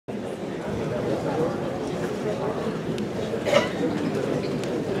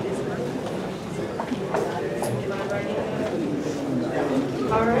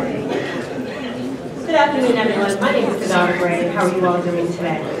All right. Good afternoon, everyone. My name is Kadara Gray. How are you all doing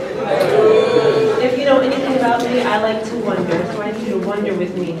today? If you know anything about me, I like to wonder, so I need you to wonder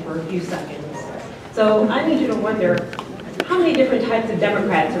with me for a few seconds. So I need you to wonder, how many different types of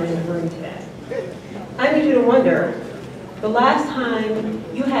Democrats are in the room today? I need you to wonder, the last time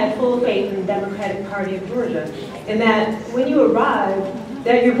you had full faith in the Democratic Party of Georgia, and that when you arrived,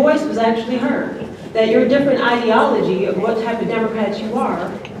 that your voice was actually heard, that your different ideology of what type of Democrats you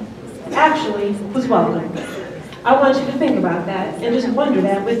are actually was welcome. I want you to think about that and just wonder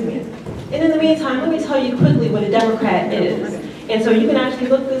that with me. And in the meantime, let me tell you quickly what a Democrat is. And so you can actually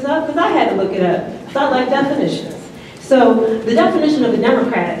look this up, because I had to look it up. So I like definitions. So the definition of a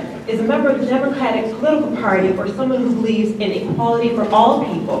Democrat is a member of the Democratic political party or someone who believes in equality for all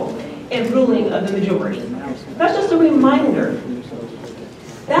people and ruling of the majority. That's just a reminder.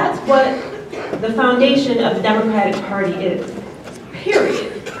 That's what the foundation of the Democratic Party is,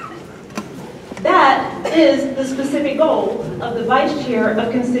 period. That is the specific goal of the vice chair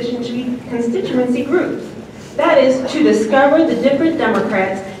of constituency groups. That is to discover the different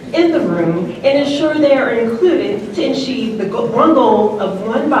Democrats in the room and ensure they are included to achieve the one goal of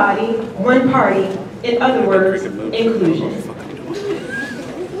one body, one party, in other words, inclusion.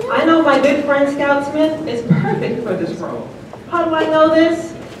 I know my good friend Scout Smith is perfect for this role. How do I know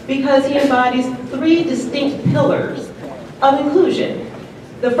this? Because he embodies 3 distinct pillars of inclusion.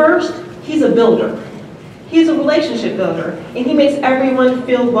 The first, he's a builder. He's a relationship builder, and he makes everyone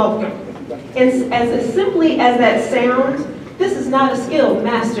feel welcome. And as simply as that sounds, this is not a skill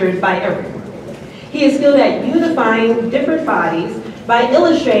mastered by everyone. He is skilled at unifying different bodies by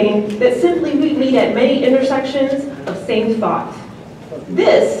illustrating that simply we meet at many intersections of same thought.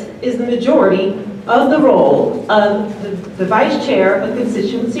 This is the majority of the role of the vice chair of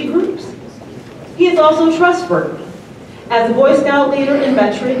constituency groups. He is also trustworthy. As a Boy Scout leader and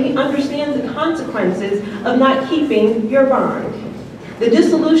veteran, he understands the consequences of not keeping your bond. The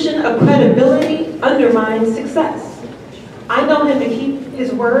dissolution of credibility undermines success. I know him to keep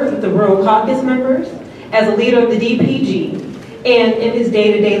his word with the Rural Caucus members, as a leader of the DPG, and in his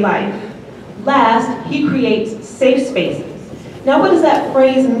day-to-day life. Last, he creates safe spaces. Now, what does that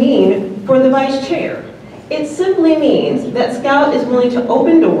phrase mean for the vice chair? It simply means that Scout is willing to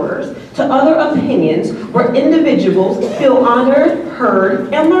open doors to other opinions where individuals feel honored,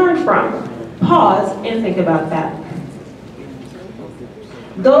 heard, and learned from. Pause and think about that.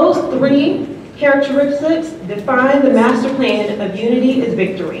 Those 3 characteristics define the master plan of unity is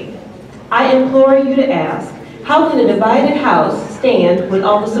victory. I implore you to ask, how can a divided house stand when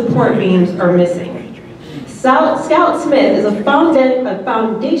all the support beams are missing? Scout Smith is a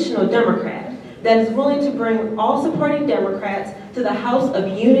foundational Democrat that is willing to bring all supporting Democrats to the house of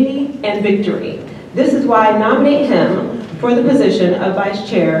unity and victory. This is why I nominate him for the position of Vice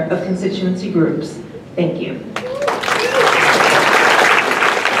Chair of Constituency Groups. Thank you.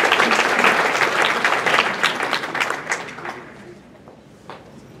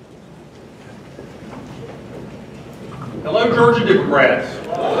 Hello, Georgia Democrats.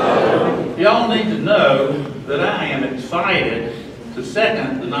 Y'all need to know that I am excited to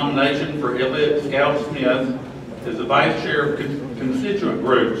second the nomination for Elliot Scout Smith as the Vice Chair of Constituent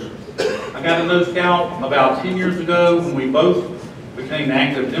Groups. I got to know Scout about 10 years ago when we both became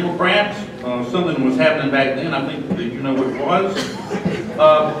active Democrats. Something was happening back then, I think that you know what it was.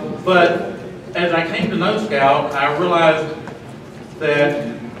 But as I came to know Scout, I realized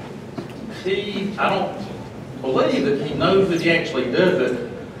that I don't believe that he knows that he actually does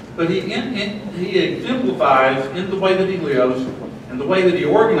it, but he exemplifies in the way that he lives and the way that he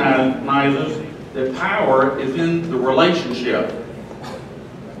organizes that power is in the relationship.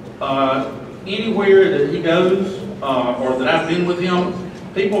 Anywhere that he goes or that I've been with him,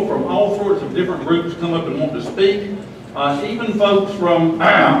 people from all sorts of different groups come up and want to speak. Even folks from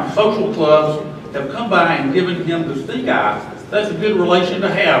social clubs have come by and given him the stink eye. That's a good relation to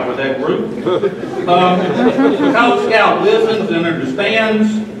have with that group. Because Scout listens and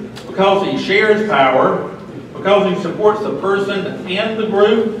understands, because he shares power, because he supports the person and the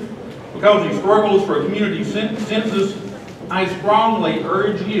group, because he struggles for a community census, I strongly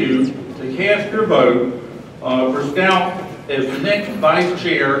urge you to cast your vote for Scout as the next Vice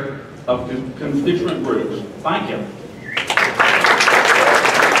Chair of constituent groups. Thank you.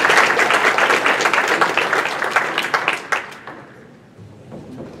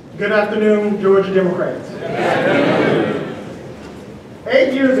 Good afternoon, Georgia Democrats.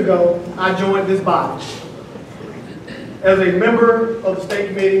 8 years ago, I joined this body as a member of the State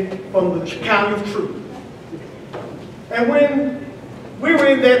Committee from the County of Truth. And when we were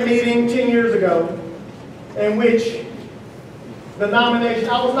in that meeting 10 years ago, in which the nomination,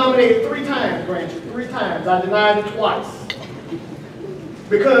 I was nominated 3 times, Gretchen, 3 times. I denied it twice.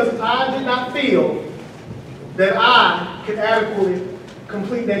 Because I did not feel that I could adequately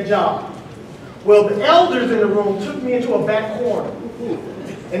complete that job. Well, the elders in the room took me into a back corner.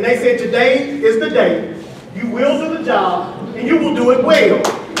 And they said, today is the day. You will do the job, and you will do it well.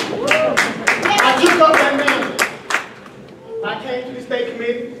 I took up that mantle. I came to the state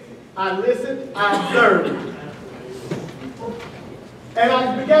committee. I listened. I observed. And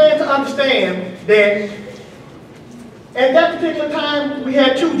I began to understand that at that particular time, we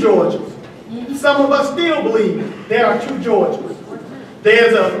had 2 Georgias. Some of us still believe there are 2 Georgias.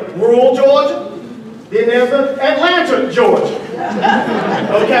 There's a rural Georgia, then there's an Atlanta, Georgia.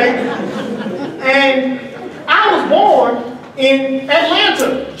 Okay? And I was born in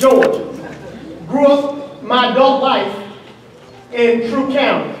Atlanta, Georgia. Grew up my adult life in True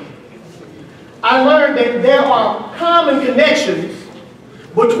County. I learned that there are common connections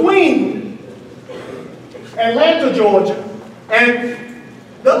between Atlanta, Georgia, and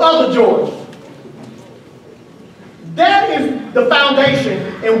the other Georgia. That is the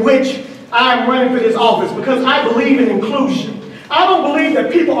foundation in which I am running for this office, because I believe in inclusion. I don't believe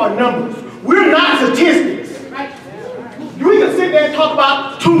that people are numbers. We're not statistics. We can sit there and talk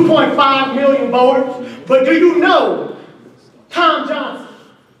about 2.5 million voters, but do you know Tom Johnson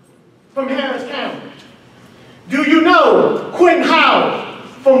from Harris County? Do you know Quentin Howard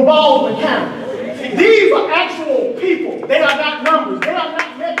from Baldwin County? These are actual people. They are not numbers. They are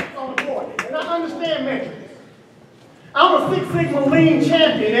not metrics on the board. And I understand metrics. I'm a 6 Sigma lean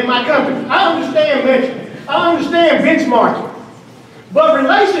champion in my company. I understand metrics. I understand benchmarking. But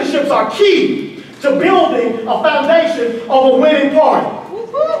relationships are key to building a foundation of a winning party.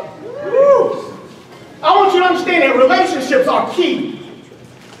 I want you to understand that relationships are key.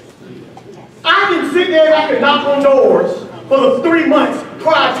 I can sit there and I can knock on doors for the 3 months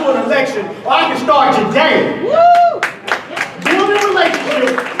prior to an election, or I can start today. Building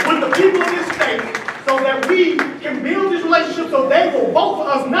relationships with the people of this state so that we can build this relationship so they will vote for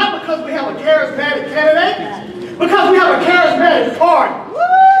us, not because we have a charismatic candidate, because we have a charismatic party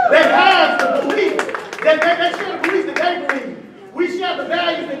that has the belief, that they share the beliefs that they believe. We share the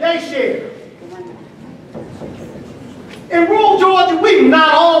values that they share. In rural Georgia, we've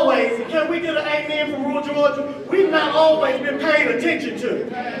not always, can we get an amen from rural Georgia? We've not always been paid attention to.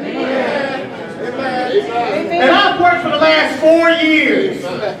 And I've worked for the last 4 years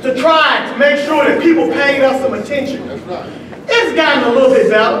to try to make sure that people paid us some attention. It's gotten a little bit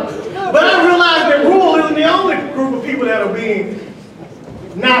better, but I realize that rural isn't the only group of people that are being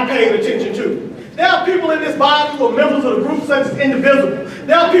not paid attention to. There are people in this body who are members of the group such as Indivisible.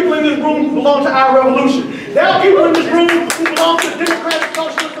 There are people in this room who belong to our revolution. There are people in this room who belong to the Democratic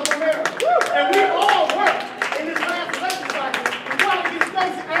Socialists of America. And we all worked in this last election cycle to try to get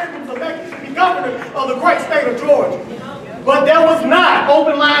Stacey Abrams elected to be governor of the great state of Georgia. But there was not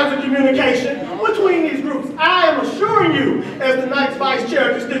open lines of communication between these groups. I am assuring you, as the next vice chair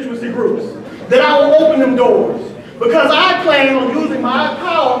of constituency groups, that I will open them doors. Because I plan on using my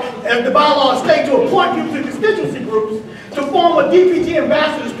power, as the bylaws state, to appoint you to constituency groups to form a DPG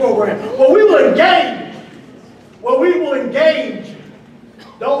ambassadors program where we will engage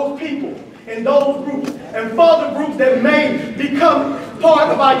those people in those groups and further groups that may become part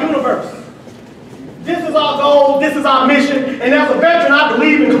of our universe. This is our goal, this is our mission, and as a veteran, I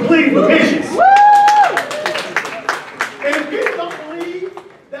believe in completing the mission. And if people don't believe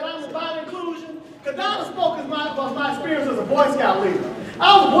that I'm about inclusion, Kadana spoke about my experience as a Boy Scout leader.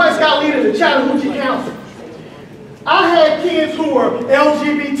 I was a Boy Scout leader in the Chattahoochee Council. I had kids who were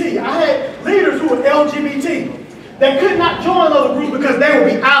LGBT. I had leaders who were LGBT. They could not join other groups because they would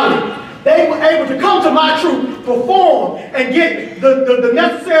be outed. They were able to come to my troop, perform, and get the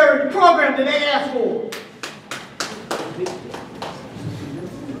necessary program that they asked for.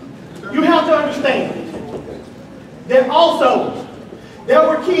 You have to understand that also there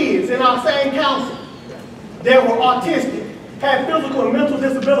were kids in our same council that were autistic, had physical and mental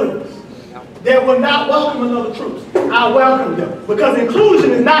disabilities, that were not welcome in other troops. I welcome them because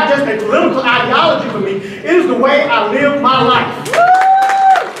inclusion is not just a political ideology for me, it is the way I live my life.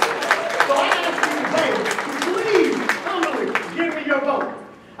 So I ask you today to please, humbly, give me your vote.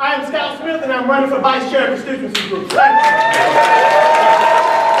 I am Scout Smith and I'm running for vice chair of constituency groups. Thank you.